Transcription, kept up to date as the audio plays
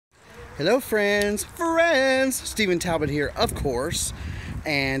Hello friends, Stephen Talbot here, of course,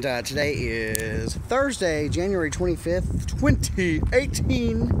 and today is Thursday, January 25th,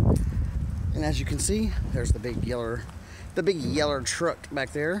 2018, and as you can see, there's the big yeller truck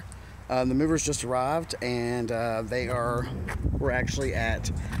back there. The movers just arrived, and we're actually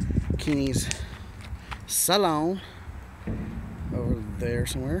at Keeney's salon over there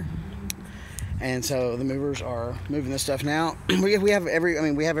somewhere. And so the movers are moving this stuff now. we have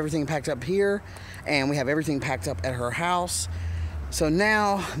everything packed up here, and we have everything packed up at her house. So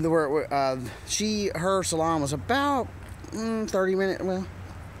now her salon was about 30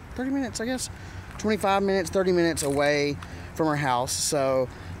 minutes, I guess, 25 minutes, 30 minutes away from her house. So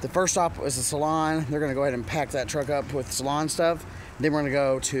the first stop was the salon. They're gonna go ahead and pack that truck up with salon stuff. Then we're gonna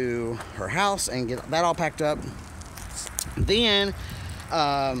go to her house and get that all packed up. Then,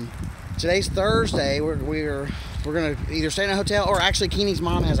 today's Thursday. We're gonna either stay in a hotel, or actually Keeney's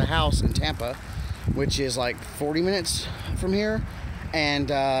mom has a house in Tampa, which is like 40 minutes from here, and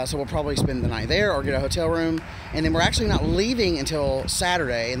so we'll probably spend the night there or get a hotel room. And then we're actually not leaving until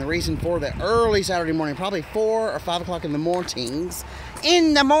Saturday, and the reason for that, early Saturday morning, probably 4 or 5 o'clock in the mornings,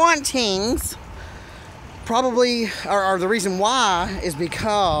 probably, or the reason why is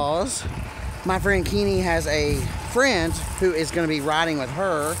because my friend Keeney has a friend who is going to be riding with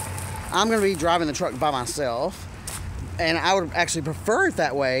her. I'm going to be driving the truck by myself, and I would actually prefer it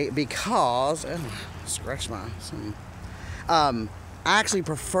that way because I actually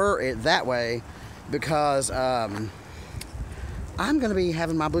prefer it that way because I'm going to be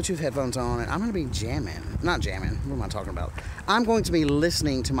having my Bluetooth headphones on, and I'm going to be not jamming, what am I talking about? I'm going to be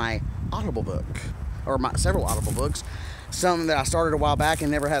listening to my Audible book, or several Audible books, some that I started a while back and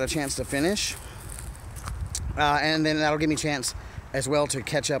never had a chance to finish, and then that'll give me a chance as well to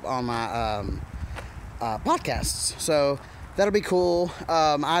catch up on my podcasts. So that'll be cool.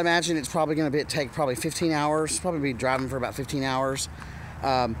 I imagine it's probably going to take probably 15 hours. Probably be driving for about 15 hours.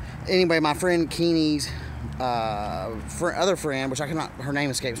 Anyway, my friend Keeney's other friend, which her name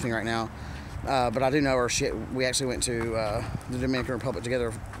escapes me right now, but I do know her. We actually went to the Dominican Republic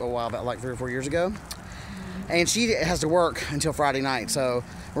together a while, about like 3 or 4 years ago. And she has to work until Friday night, so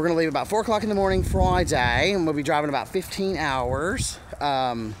we're going to leave about 4 o'clock in the morning Friday, and we'll be driving about 15 hours.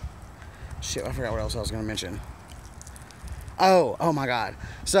 I forgot what else I was going to mention. Oh my God.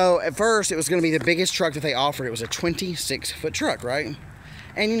 So at first, it was going to be the biggest truck that they offered. It was a 26-foot truck, right?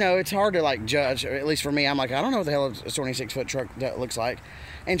 And, it's hard to, judge, or at least for me. I'm like, I don't know what the hell a 26-foot truck that looks like.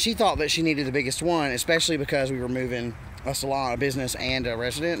 And she thought that she needed the biggest one, especially because we were moving a salon, a business, and a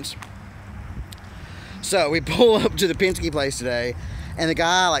residence. So we pull up to the Penske place today, and the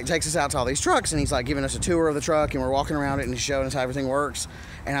guy takes us out to all these trucks, and he's giving us a tour of the truck, and we're walking around it, and he's showing us how everything works.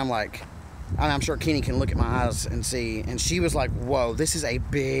 And I'm sure Keeney can look at my eyes and see, and she was like, whoa, this is a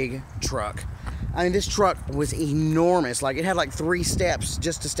big truck. I mean, this truck was enormous. It had 3 steps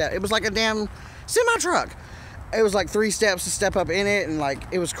just to step. It was like a damn semi-truck. It was 3 steps to step up in it, and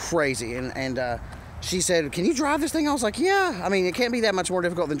it was crazy. And she said, can you drive this thing? I was like, yeah. I mean, it can't be that much more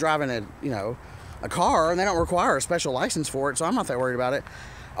difficult than driving a car, and they don't require a special license for it, so I'm not that worried about it.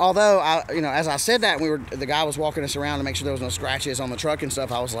 Although, as I said that, the guy was walking us around to make sure there was no scratches on the truck and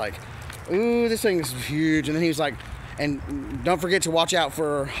stuff. I was like, ooh, this thing is huge. And then he was like, and don't forget to watch out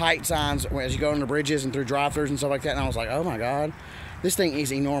for height signs as you go into bridges and through drive-thrus and stuff like that. And I was like, oh my God, this thing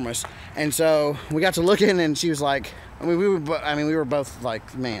is enormous. And so we got to looking, and she was like, we were both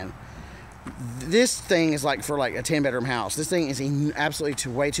like, man, this thing is for a 10-bedroom house. This thing is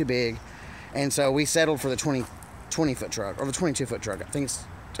absolutely way too big. And so we settled for the 20-foot truck, or the 22-foot truck.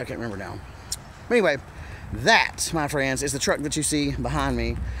 I can't remember now. But anyway, that, my friends, is the truck that you see behind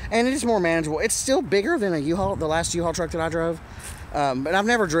me. And it is more manageable. It's still bigger than a U-Haul, the last U-Haul truck that I drove. But I've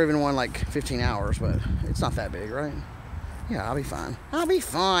never driven one 15 hours, but it's not that big, right? Yeah, I'll be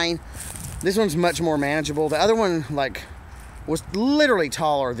fine. This one's much more manageable. The other one, was literally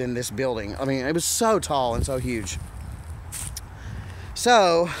taller than this building. I mean, it was so tall and so huge.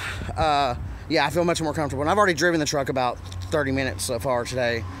 So, yeah, I feel much more comfortable. And I've already driven the truck about 30 minutes so far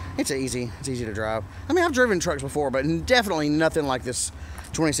today. It's easy to drive. I mean, I've driven trucks before, but definitely nothing like this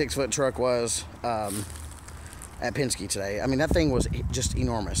 26-foot truck was at Penske today. I mean, that thing was just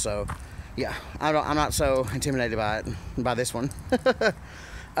enormous. So, yeah, I'm not so intimidated by this one.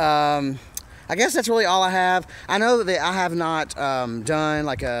 I guess that's really all I have. I know that I have not done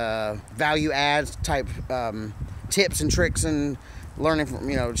a value add type tips and tricks and learning from,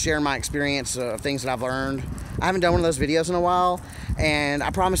 sharing my experience of things that I've learned. I haven't done one of those videos in a while, and I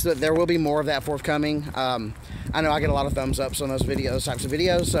promise that there will be more of that forthcoming. I know I get a lot of thumbs ups on those types of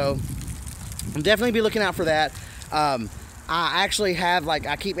videos, so I'll definitely be looking out for that. I actually have, like,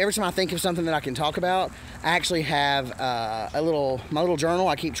 every time I think of something that I can talk about, I actually have my little journal.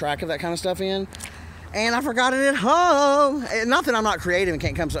 I keep track of that kind of stuff in. And I forgot it at home. Not that I'm not creative and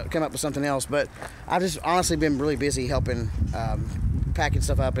can't come up with something else, but I've just honestly been really busy helping, packing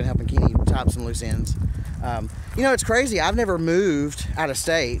stuff up and helping Keeney tie up some loose ends. You know, it's crazy. I've never moved out of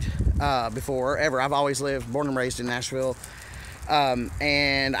state before, ever. I've always lived, born and raised in Nashville.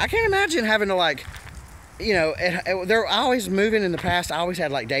 And I can't imagine having to, like, you know, they're always moving in the past. I always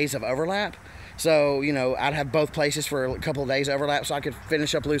had, like, days of overlap. So, you know, I'd have both places for a couple of days overlap so I could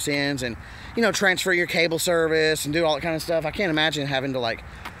finish up loose ends and, you know, transfer your cable service and do all that kind of stuff. I can't imagine having to, like,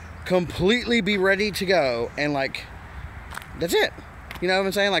 completely be ready to go and, like, that's it. You know what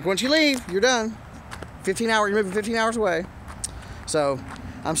I'm saying? Like, once you leave, you're done. 15 hours, you're moving 15 hours away. So,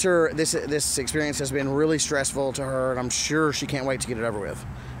 I'm sure this experience has been really stressful to her, and I'm sure she can't wait to get it over with.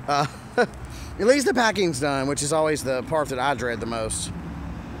 At least the packing's done, which is always the part that I dread the most.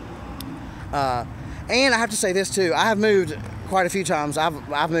 And I have to say this too, I have moved quite a few times.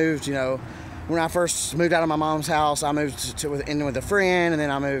 I've moved, you know, when I first moved out of my mom's house, I moved in with a friend, and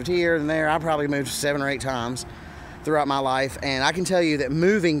then I moved here and there. I probably moved 7 or 8 times throughout my life, and I can tell you that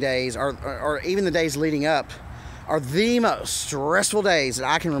moving days, or even the days leading up, are the most stressful days that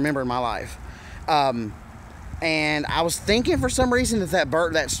I can remember in my life. And I was thinking for some reason that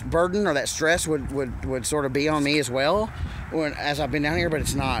burden or that stress would sort of be on me as well as I've been down here, but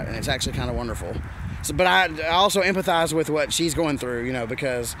it's not, and it's actually kind of wonderful. So, but I also empathize with what she's going through, you know,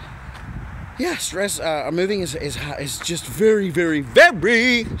 because yeah, stress, moving is just very, very,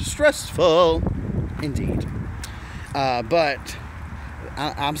 very stressful indeed. But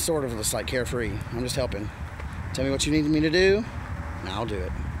I'm sort of just like carefree. I'm just helping. Tell me what you need me to do, and I'll do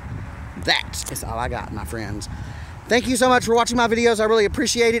it. That is all I got, my friends. Thank you so much for watching my videos. I really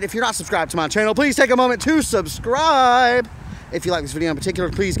appreciate it. If you're not subscribed to my channel, please take a moment to subscribe. If you like this video in particular,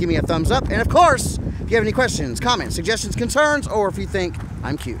 please give me a thumbs up. And of course, if you have any questions, comments, suggestions, concerns, or if you think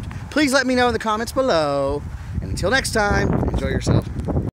I'm cute, please let me know in the comments below. And until next time, enjoy yourself.